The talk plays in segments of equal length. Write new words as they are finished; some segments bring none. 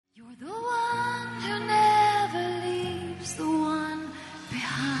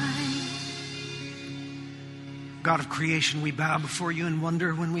God of creation, we bow before you and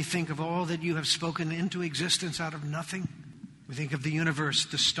wonder when we think of all that you have spoken into existence out of nothing. We think of the universe,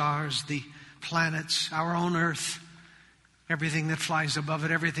 the stars, the planets, our own earth, everything that flies above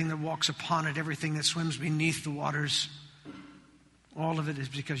it, everything that walks upon it, everything that swims beneath the waters. All of it is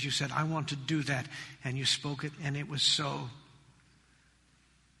because you said, I want to do that. And you spoke it, and it was so.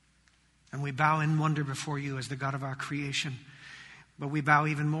 And we bow in wonder before you as the God of our creation. But we bow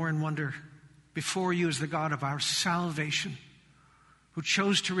even more in wonder before you as the God of our salvation, who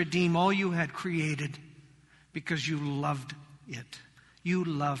chose to redeem all you had created because you loved it. You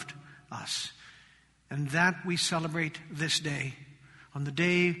loved us. And that we celebrate this day, on the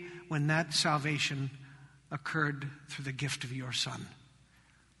day when that salvation occurred through the gift of your Son.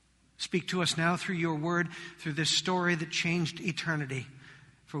 Speak to us now through your word, through this story that changed eternity.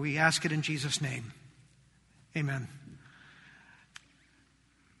 For we ask it in Jesus' name. Amen.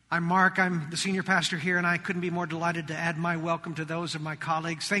 I'm Mark. I'm the senior pastor here, and I couldn't be more delighted to add my welcome to those of my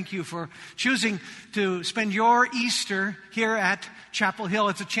colleagues. Thank you for choosing to spend your Easter here at Chapel Hill.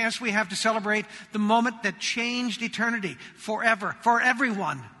 It's a chance we have to celebrate the moment that changed eternity forever, for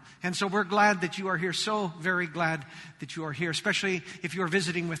everyone. And so we're glad that you are here, so very glad that you are here, especially if you are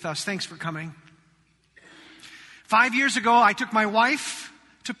visiting with us. Thanks for coming. 5 years ago, I took my wife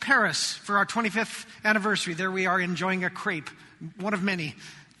to Paris for our 25th anniversary. There we are enjoying a crepe, one of many.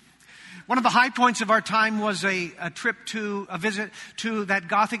 One of the high points of our time was a trip to a visit to that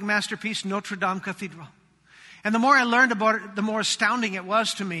Gothic masterpiece, Notre Dame Cathedral. And the more I learned about it, the more astounding it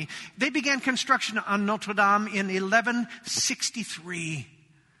was to me. They began construction on Notre Dame in 1163.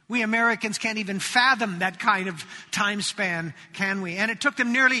 We Americans can't even fathom that kind of time span, can we? And it took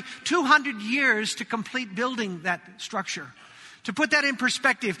them nearly 200 years to complete building that structure. To put that in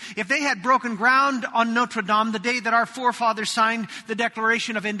perspective, if they had broken ground on Notre Dame the day that our forefathers signed the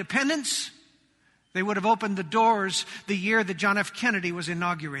Declaration of Independence, they would have opened the doors the year that John F. Kennedy was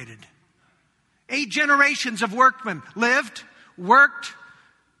inaugurated. 8 generations of workmen lived, worked,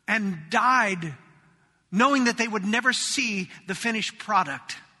 and died knowing that they would never see the finished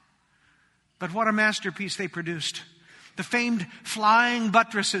product. But what a masterpiece they produced. The famed flying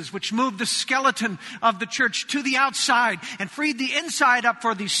buttresses, which moved the skeleton of the church to the outside and freed the inside up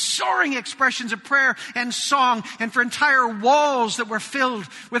for these soaring expressions of prayer and song, and for entire walls that were filled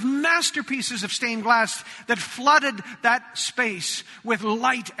with masterpieces of stained glass that flooded that space with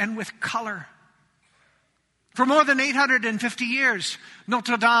light and with color. For more than 850 years,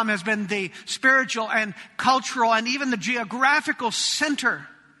 Notre Dame has been the spiritual and cultural and even the geographical center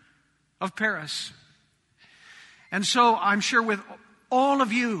of Paris. And so I'm sure with all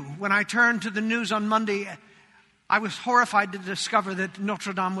of you, when I turned to the news on Monday, I was horrified to discover that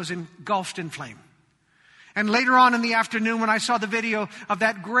Notre Dame was engulfed in flame. And later on in the afternoon, when I saw the video of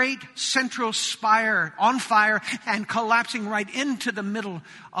that great central spire on fire and collapsing right into the middle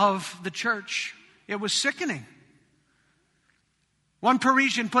of the church, it was sickening. One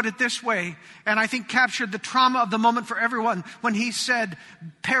Parisian put it this way, and I think captured the trauma of the moment for everyone, when he said,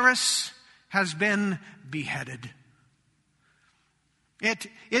 Paris has been beheaded.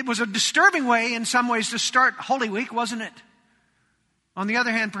 It was a disturbing way in some ways to start Holy Week, wasn't it? On the other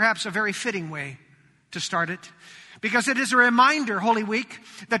hand, perhaps a very fitting way to start it. Because it is a reminder, Holy Week,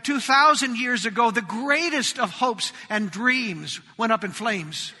 that 2,000 years ago, the greatest of hopes and dreams went up in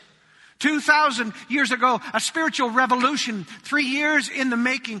flames. 2,000 years ago, a spiritual revolution, 3 years in the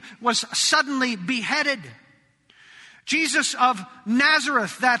making, was suddenly beheaded. Jesus of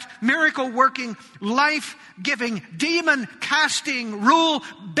Nazareth, that miracle-working, life-giving, demon-casting,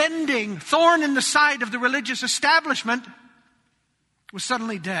 rule-bending, thorn in the side of the religious establishment, was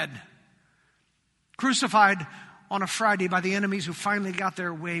suddenly dead. Crucified on a Friday by the enemies who finally got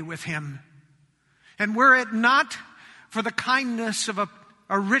their way with him. And were it not for the kindness of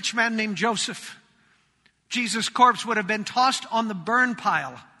a rich man named Joseph, Jesus' corpse would have been tossed on the burn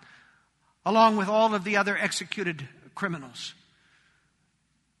pile along with all of the other executed criminals.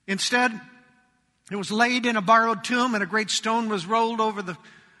 Instead, it was laid in a borrowed tomb, and a great stone was rolled over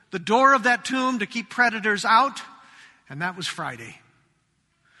the door of that tomb to keep predators out, and that was Friday.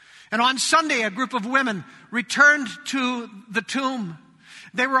 And on Sunday, a group of women returned to the tomb.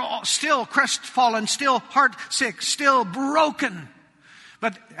 They were all still crestfallen, still heartsick, still broken.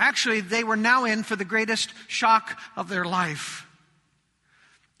 But actually, they were now in for the greatest shock of their life.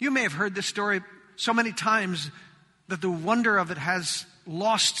 You may have heard this story so many times that the wonder of it has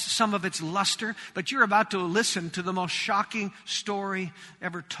lost some of its luster, but you're about to listen to the most shocking story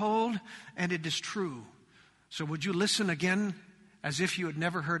ever told, and it is true. So would you listen again as if you had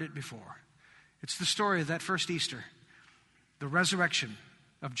never heard it before? It's the story of that first Easter, the resurrection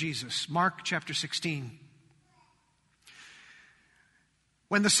of Jesus. Mark chapter 16.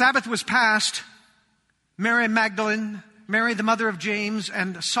 When the Sabbath was past, Mary Magdalene, Mary the mother of James,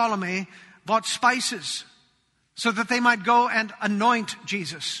 and Salome bought spices so that they might go and anoint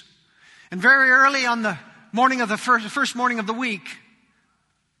Jesus. And very early on the morning of the first morning of the week,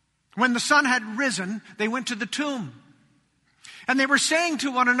 when the sun had risen, they went to the tomb. And they were saying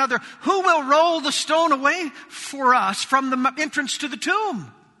to one another, "Who will roll the stone away for us from the entrance to the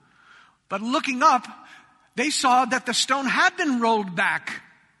tomb?" But looking up, they saw that the stone had been rolled back,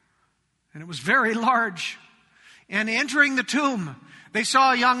 and it was very large. And entering the tomb, they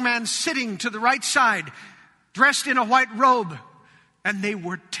saw a young man sitting to the right side, dressed in a white robe, and they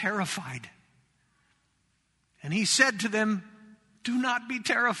were terrified. And he said to them, "Do not be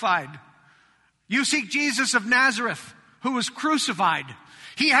terrified. You seek Jesus of Nazareth, who was crucified.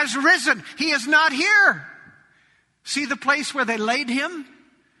 He has risen. He is not here. See the place where they laid him?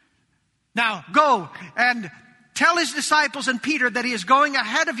 Now go and tell his disciples and Peter that he is going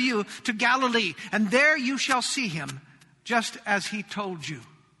ahead of you to Galilee, and there you shall see him, just as he told you."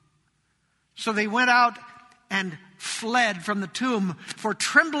 So they went out and fled from the tomb, for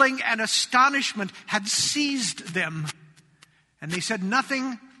trembling and astonishment had seized them. And they said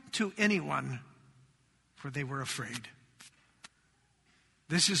nothing to anyone, for they were afraid.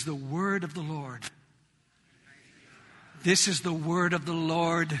 This is the word of the Lord. This is the word of the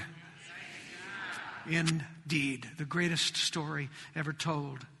Lord. Indeed, the greatest story ever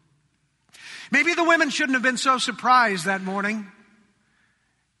told. Maybe the women shouldn't have been so surprised that morning.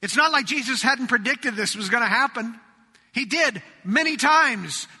 It's not like Jesus hadn't predicted this was going to happen. He did many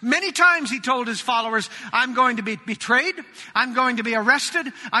times. Many times he told his followers, "I'm going to be betrayed. I'm going to be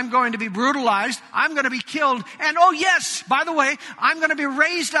arrested. I'm going to be brutalized. I'm going to be killed. And oh yes, by the way, I'm going to be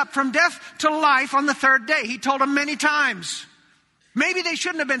raised up from death to life on the third day." He told them many times. Maybe they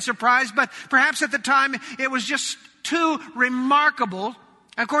shouldn't have been surprised, but perhaps at the time it was just too remarkable.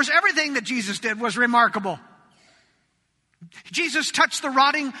 And of course, everything that Jesus did was remarkable. Jesus touched the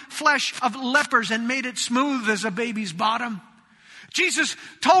rotting flesh of lepers and made it smooth as a baby's bottom. Jesus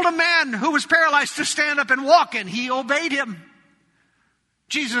told a man who was paralyzed to stand up and walk, and he obeyed him.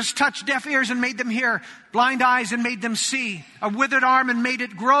 Jesus touched deaf ears and made them hear, blind eyes and made them see, a withered arm and made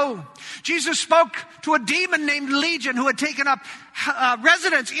it grow. Jesus spoke to a demon named Legion who had taken up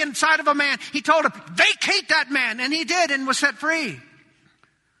residence inside of a man. He told him, "Vacate that man," and he did and was set free.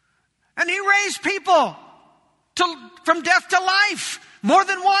 And he raised people from death to life more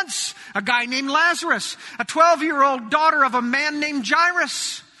than once. A guy named Lazarus, a 12-year-old daughter of a man named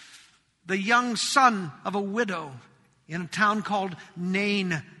Jairus, the young son of a widow in a town called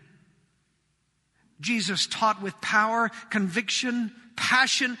Nain. Jesus taught with power, conviction,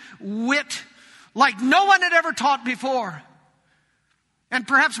 passion, wit, like no one had ever taught before. And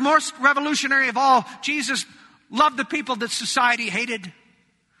perhaps most revolutionary of all, Jesus loved the people that society hated.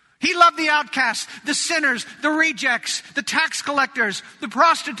 He loved the outcasts, the sinners, the rejects, the tax collectors, the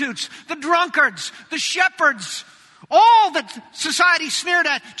prostitutes, the drunkards, the shepherds. All that society sneered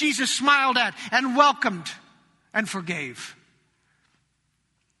at, Jesus smiled at and welcomed and forgave.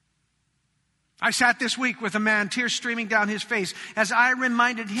 I sat this week with a man, tears streaming down his face, as I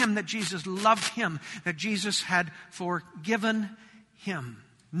reminded him that Jesus loved him, that Jesus had forgiven him.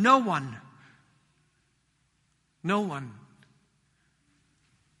 No one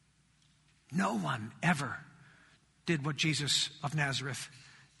ever did what Jesus of Nazareth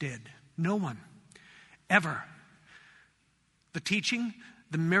did. No one ever. The teaching,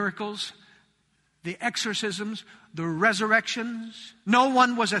 the miracles, the exorcisms, the resurrections. No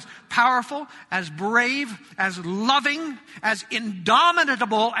one was as powerful, as brave, as loving, as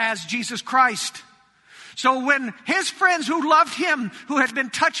indomitable as Jesus Christ. So when his friends who loved him, who had been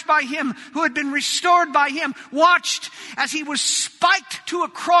touched by him, who had been restored by him, watched as he was spiked to a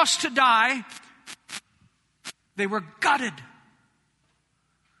cross to die, they were gutted.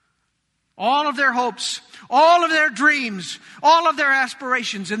 All of their hopes, all of their dreams, all of their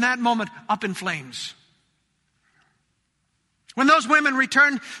aspirations in that moment up in flames. When those women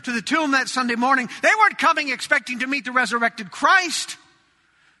returned to the tomb that Sunday morning, they weren't coming expecting to meet the resurrected Christ.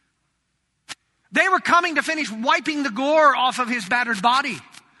 They were coming to finish wiping the gore off of his battered body.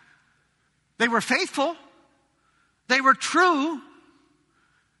 They were faithful. They were true.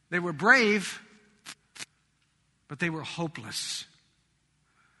 They were brave. But they were hopeless.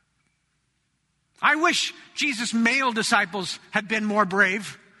 I wish Jesus' male disciples had been more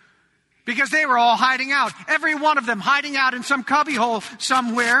brave, because they were all hiding out. Every one of them hiding out in some cubbyhole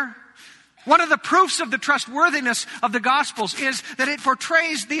somewhere. One of the proofs of the trustworthiness of the Gospels is that it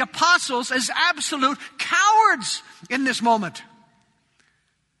portrays the apostles as absolute cowards in this moment.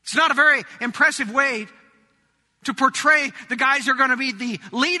 It's not a very impressive way to portray the guys who are going to be the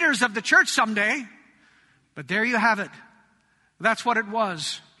leaders of the church someday. But there you have it. That's what it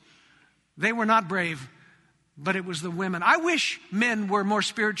was. They were not brave, but it was the women. I wish men were more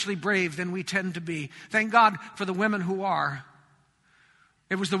spiritually brave than we tend to be. Thank God for the women who are.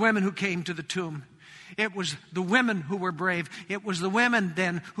 It was the women who came to the tomb. It was the women who were brave. It was the women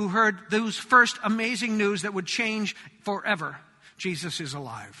then who heard those first amazing news that would change forever. Jesus is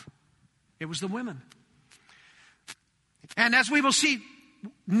alive. It was the women. And as we will see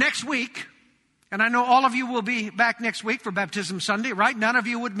next week, and I know all of you will be back next week for Baptism Sunday, right? None of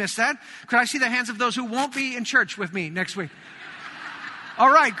you would miss that. Could I see the hands of those who won't be in church with me next week? All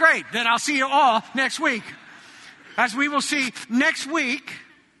right, great. Then I'll see you all next week. As we will see next week,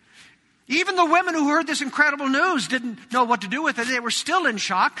 even the women who heard this incredible news didn't know what to do with it. They were still in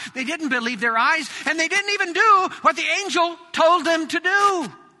shock. They didn't believe their eyes, and they didn't even do what the angel told them to do.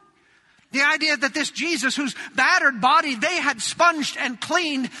 The idea that this Jesus, whose battered body they had sponged and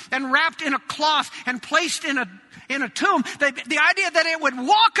cleaned and wrapped in a cloth and placed in a tomb, the idea that it would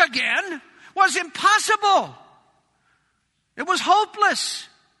walk again was impossible. It was hopeless.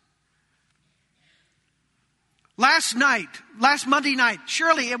 Last Monday night,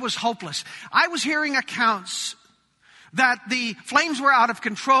 surely it was hopeless. I was hearing accounts that the flames were out of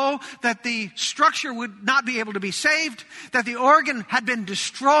control, that the structure would not be able to be saved, that the organ had been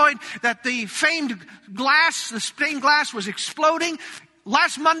destroyed, that the stained glass was exploding.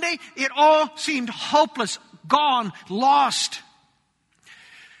 Last Monday, it all seemed hopeless, gone, lost.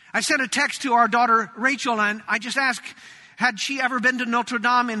 I sent a text to our daughter Rachel, and I just asked, had she ever been to Notre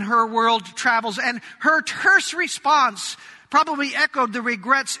Dame in her world travels? And her terse response probably echoed the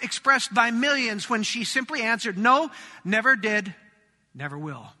regrets expressed by millions when she simply answered, no, never did, never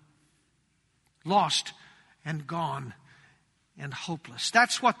will. Lost and gone and hopeless.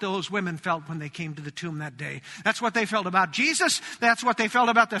 That's what those women felt when they came to the tomb that day. That's what they felt about Jesus. That's what they felt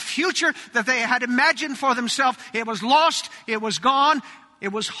about the future that they had imagined for themselves. It was lost. It was gone.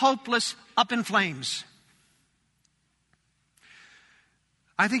 It was hopeless, up in flames.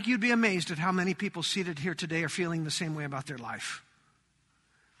 I think you'd be amazed at how many people seated here today are feeling the same way about their life.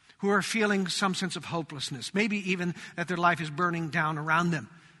 Who are feeling some sense of hopelessness. Maybe even that their life is burning down around them.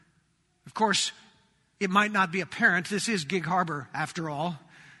 Of course, it might not be apparent. This is Gig Harbor, after all.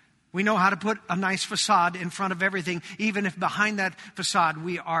 We know how to put a nice facade in front of everything, even if behind that facade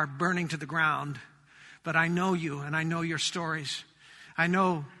we are burning to the ground. But I know you, and I know your stories. I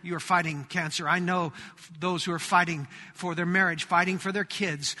know you're fighting cancer. I know those who are fighting for their marriage, fighting for their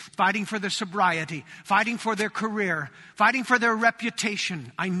kids, fighting for their sobriety, fighting for their career, fighting for their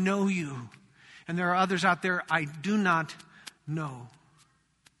reputation. I know you. And there are others out there I do not know.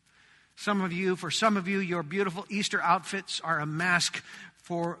 For some of you, your beautiful Easter outfits are a mask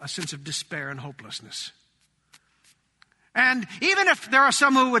for a sense of despair and hopelessness. And even if there are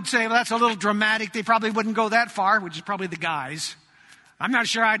some who would say, well, that's a little dramatic, they probably wouldn't go that far, which is probably the guys. I'm not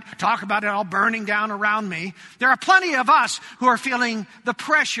sure I'd talk about it all burning down around me. There are plenty of us who are feeling the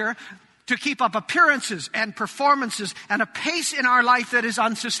pressure to keep up appearances and performances and a pace in our life that is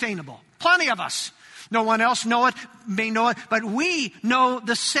unsustainable. Plenty of us. No one else may know it, but we know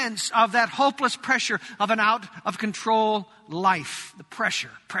the sense of that hopeless pressure of an out-of-control life. The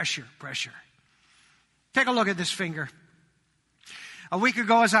pressure. Take a look at this finger. A week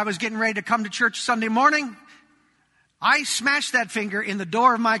ago, as I was getting ready to come to church Sunday morning, I smashed that finger in the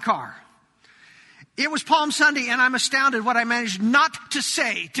door of my car. It was Palm Sunday, and I'm astounded what I managed not to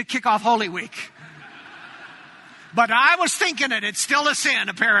say to kick off Holy Week. But I was thinking it. It's still a sin,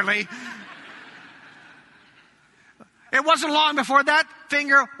 apparently. It wasn't long before that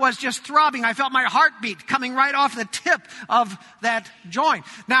finger was just throbbing. I felt my heartbeat coming right off the tip of that joint.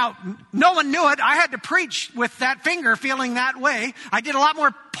 Now, no one knew it. I had to preach with that finger feeling that way. I did a lot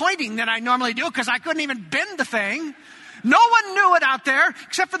more pointing than I normally do because I couldn't even bend the thing. No one knew it out there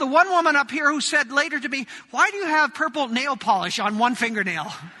except for the one woman up here who said later to me, why do you have purple nail polish on one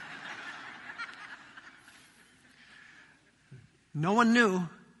fingernail? No one knew,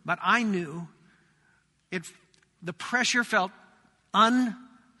 but I knew. The pressure felt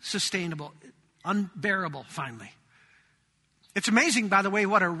unsustainable, unbearable finally. It's amazing, by the way,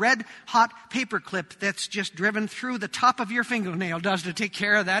 what a red-hot paper clip that's just driven through the top of your fingernail does to take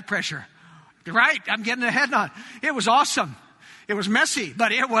care of that pressure. Right? I'm getting ahead now. It was awesome. It was messy,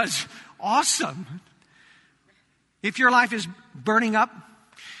 but it was awesome. If your life is burning up,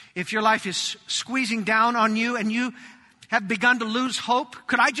 if your life is squeezing down on you and you have begun to lose hope,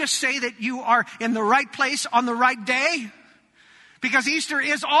 could I just say that you are in the right place on the right day? Because Easter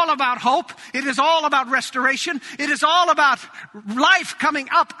is all about hope. It is all about restoration. It is all about life coming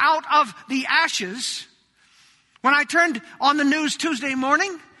up out of the ashes. When I turned on the news Tuesday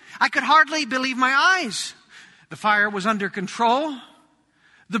morning, I could hardly believe my eyes. The fire was under control.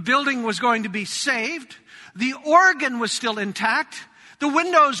 The building was going to be saved. The organ was still intact. The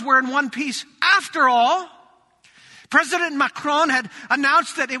windows were in one piece after all. President Macron had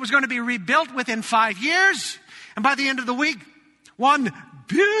announced that it was going to be rebuilt within 5 years. And by the end of the week, $1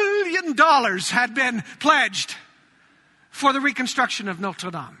 billion had been pledged for the reconstruction of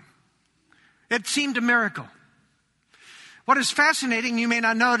Notre Dame. It seemed a miracle. What is fascinating, you may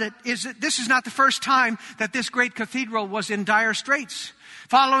not know it, is that this is not the first time that this great cathedral was in dire straits.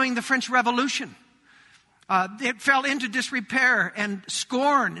 Following the French Revolution, it fell into disrepair and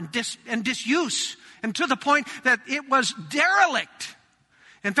scorn and disuse, and to the point that it was derelict.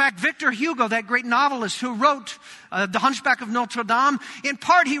 In fact, Victor Hugo, that great novelist who wrote The Hunchback of Notre Dame, in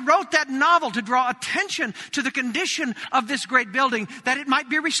part he wrote that novel to draw attention to the condition of this great building, that it might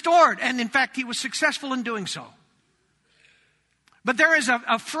be restored. And in fact, he was successful in doing so. But there is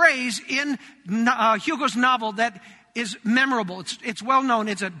a phrase in Hugo's novel that is memorable. It's well known.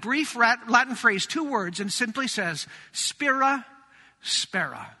 It's a brief Latin phrase, 2 words, and simply says, spira,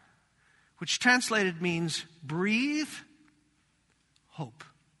 spera, which translated means breathe, hope.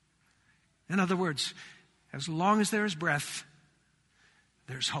 In other words, as long as there is breath,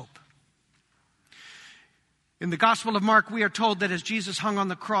 there's hope. In the Gospel of Mark, we are told that as Jesus hung on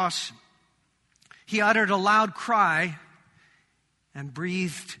the cross, he uttered a loud cry and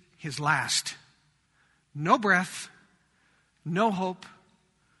breathed his last. No breath, no hope,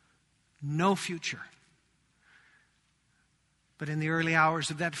 no future. But in the early hours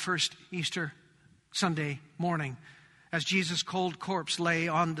of that first Easter Sunday morning, as Jesus' cold corpse lay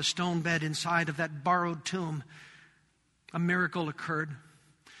on the stone bed inside of that borrowed tomb, a miracle occurred.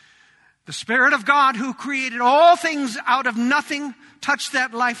 The Spirit of God, who created all things out of nothing, touched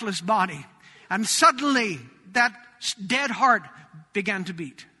that lifeless body. And suddenly, that dead heart began to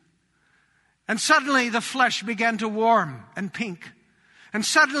beat. And suddenly the flesh began to warm and pink. And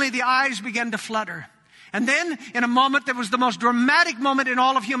suddenly the eyes began to flutter. And then, in a moment that was the most dramatic moment in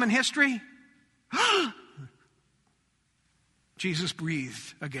all of human history, Jesus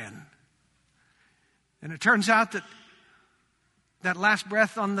breathed again. And it turns out that that last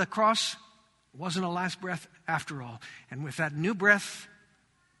breath on the cross wasn't a last breath after all. And with that new breath,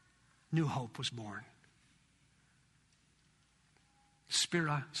 new hope was born.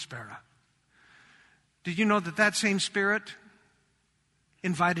 Spira, spera. Did you know that that same Spirit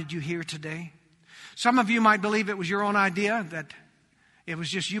invited you here today? Some of you might believe it was your own idea, that it was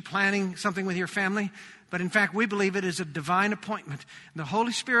just you planning something with your family. But in fact, we believe it is a divine appointment. The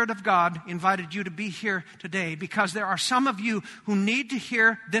Holy Spirit of God invited you to be here today because there are some of you who need to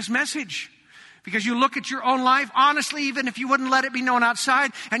hear this message. Because you look at your own life, honestly, even if you wouldn't let it be known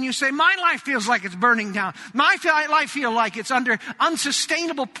outside, and you say, my life feels like it's burning down. My life feels like it's under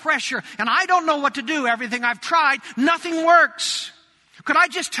unsustainable pressure, and I don't know what to do. Everything I've tried, nothing works. Could I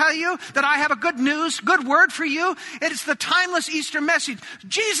just tell you that I have a good word for you? It's the timeless Easter message.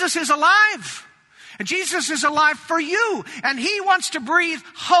 Jesus is alive. And Jesus is alive for you. And He wants to breathe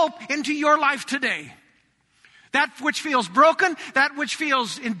hope into your life today. That which feels broken, that which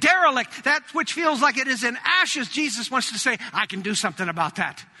feels derelict, that which feels like it is in ashes, Jesus wants to say, I can do something about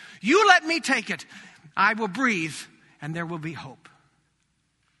that. You let me take it. I will breathe, and there will be hope.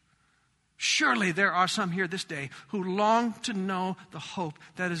 Surely there are some here this day who long to know the hope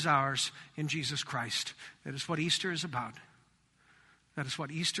that is ours in Jesus Christ. That is what Easter is about. That is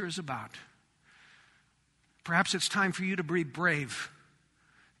what Easter is about. Perhaps it's time for you to be brave,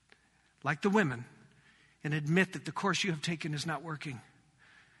 like the women, and admit that the course you have taken is not working,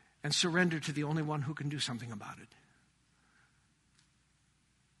 and surrender to the only one who can do something about it.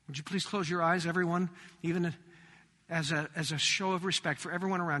 Would you please close your eyes, everyone, even as a show of respect for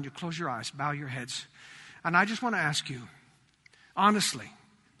everyone around you. Close your eyes, bow your heads. And I just want to ask you, honestly,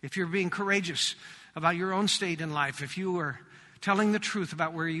 if you're being courageous about your own state in life, if you are telling the truth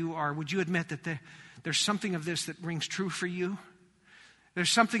about where you are, would you admit that there's something of this that rings true for you?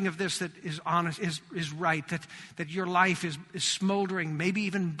 There's something of this that is honest, is right, that your life is smoldering, maybe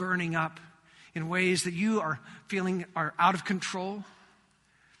even burning up in ways that you are feeling are out of control.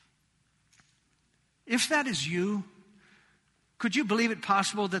 If that is you, could you believe it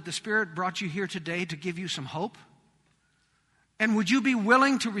possible that the Spirit brought you here today to give you some hope? And would you be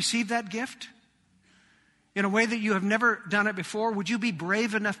willing to receive that gift in a way that you have never done it before? Would you be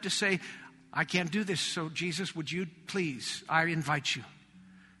brave enough to say, I can't do this, so Jesus, would you please, I invite you.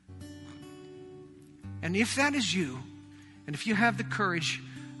 And if that is you, and if you have the courage,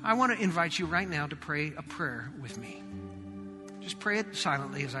 I want to invite you right now to pray a prayer with me. Just pray it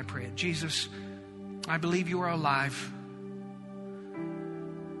silently as I pray it. Jesus, I believe you are alive.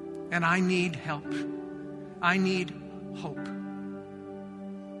 And I need help. I need hope.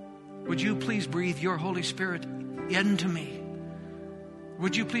 Would you please breathe your Holy Spirit into me?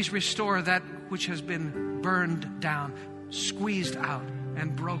 Would you please restore that which has been burned down, squeezed out,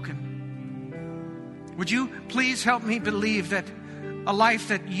 and broken? Would you please help me believe that a life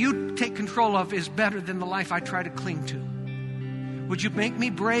that you take control of is better than the life I try to cling to? Would you make me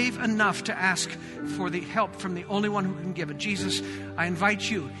brave enough to ask for the help from the only one who can give it? Jesus, I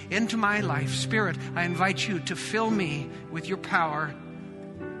invite you into my life. Spirit, I invite you to fill me with your power.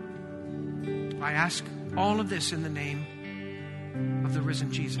 I ask all of this in the name of the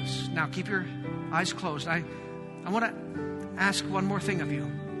risen Jesus. Now keep your eyes closed. I want to ask one more thing of you.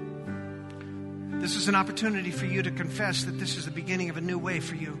 This is an opportunity for you to confess that this is the beginning of a new way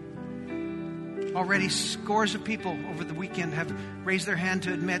for you. Already scores of people over the weekend have raised their hand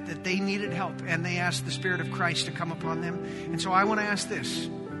to admit that they needed help, and they asked the Spirit of Christ to come upon them. And so I want to ask this,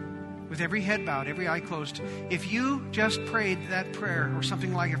 with every head bowed, every eye closed. If you just prayed that prayer or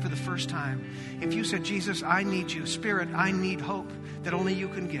something like it for the first time, if you said, Jesus, I need you, Spirit, I need hope that only you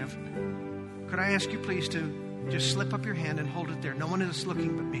can give, could I ask you please to just slip up your hand and hold it there? No one is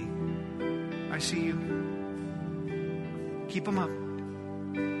looking but me. I see you. Keep them up.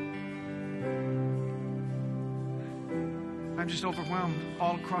 I'm just overwhelmed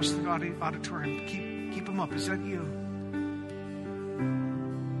all across the auditorium. Keep them up. Is that you?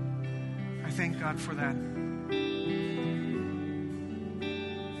 I thank God for that.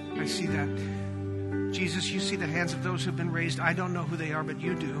 I see that. Jesus, you see the hands of those who've been raised. I don't know who they are, but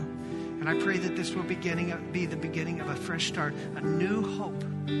you do. And I pray that this will be the beginning of a fresh start, a new hope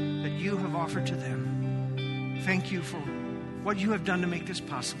that you have offered to them. Thank you for what you have done to make this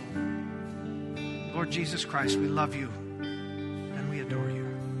possible. Lord Jesus Christ, we love you and we adore you.